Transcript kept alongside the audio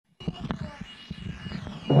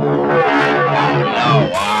No,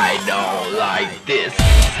 I don't like this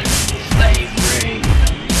slavery.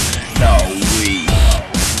 No, we,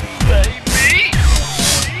 baby.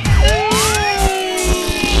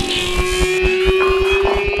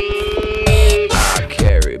 I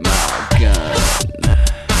carry my gun,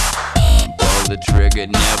 pull the trigger,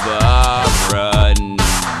 never run.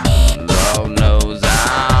 Lord knows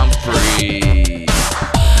I'm free.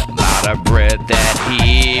 Lot of breath that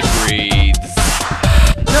he breathes.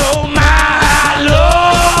 No, my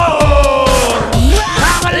Lord,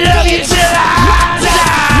 I'ma love you till I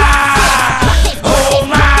die. Oh,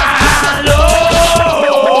 my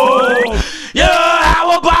Lord, you're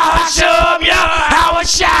our Basham, you're our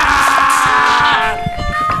shine.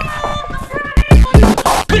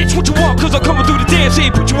 Bitch, what you want? Cause I'm coming through the damn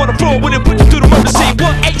scene. Put you on the floor with it, put you through the murder scene.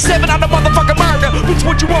 187 on the motherfucking murder. Bitch,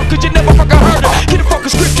 what you want? Cause you never fucking heard her. Get a fucking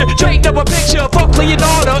scripture, trained up a picture. Fuck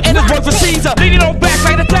Leonardo and his wife for Caesar. Leaning on back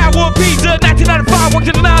like the Tower of Pizza. 1995, worked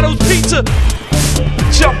at Donato's Pizza.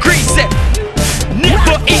 Jump greasy,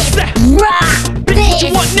 never easy. Bitch, what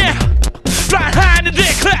you want now? Fly high in the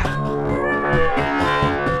dead cloud.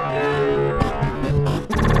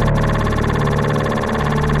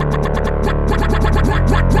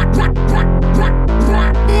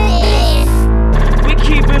 We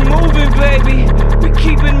keep it moving, baby. We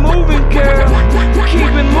keep it moving, girl. We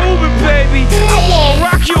keep it moving, baby. I wanna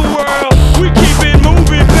rock your world. We keep it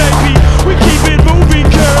moving, baby. We keep it moving,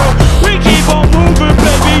 girl. We keep on moving,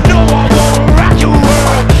 baby. No, I wanna rock your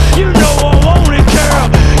world. You know I want it, girl.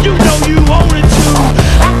 You know you want it too.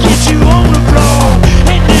 I get you on the floor,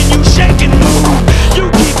 and then you shake and move.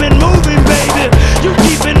 You keep it moving, baby. You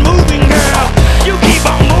keep it moving, girl. You keep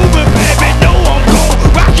on moving, baby. No, I'm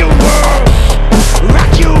gonna rock your world.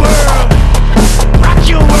 Rock your world. Rock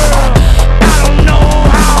your world. I don't know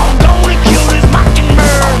how I'm gonna kill this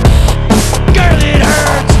mockingbird. Girl, it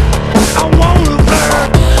hurts. I wanna flirt.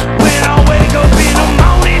 When I wake up in the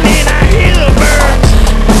morning and I hear the birds.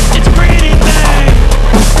 It's a pretty thing.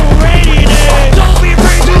 A rainy day. Don't be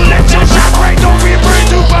afraid to let your shot break. Don't be afraid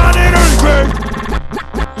to find an earthquake.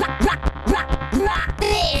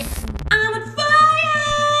 I'm on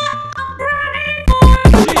fire. I'm burning for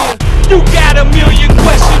you. You got a million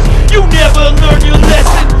questions. You never learn your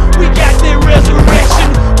lesson. We got that resurrection.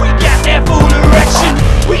 We got that full erection.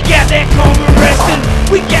 We got that common resting.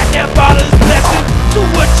 We got that Father's blessing. So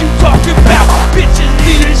what you talking about? Bitches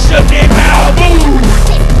need to shut their mouth. Boom.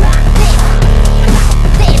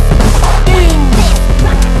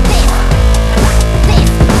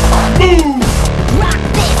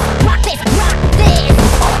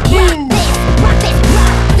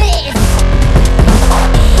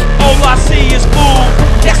 All I see is fool.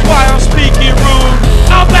 That's why I'm speaking rude.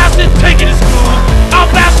 I'm about to take it to school. I'm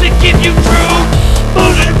about to give you truth.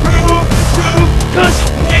 Bulletproof, true. Cause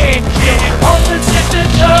you can't get on the tip of the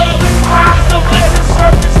tongue. Eyes of letting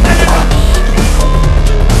surface.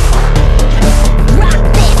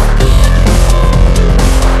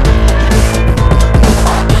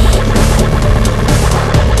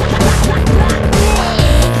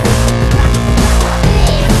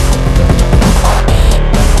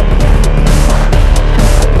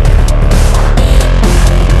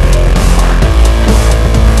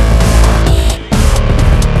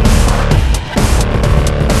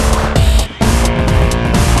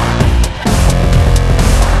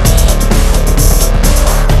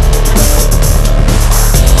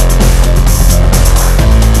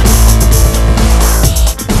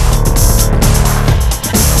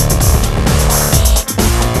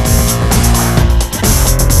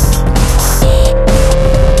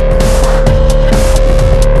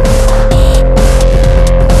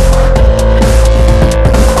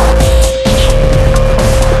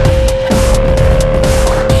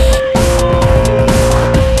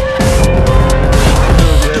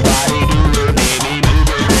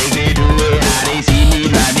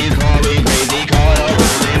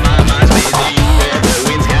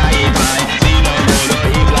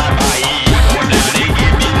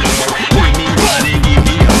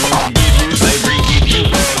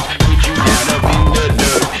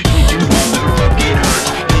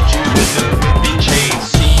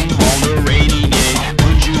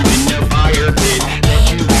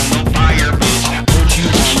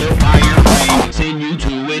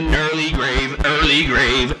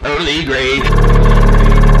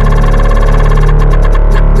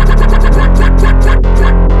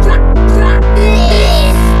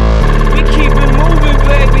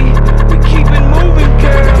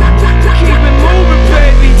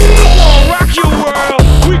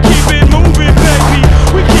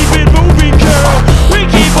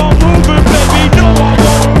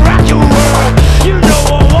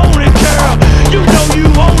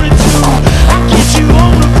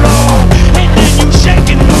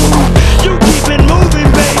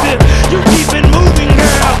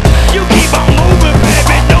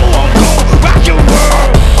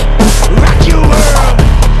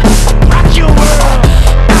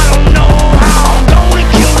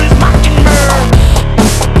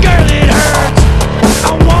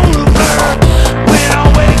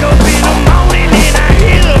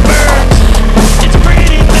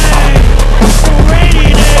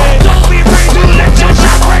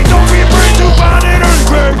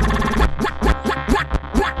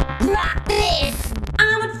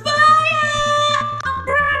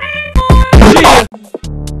 Yeah.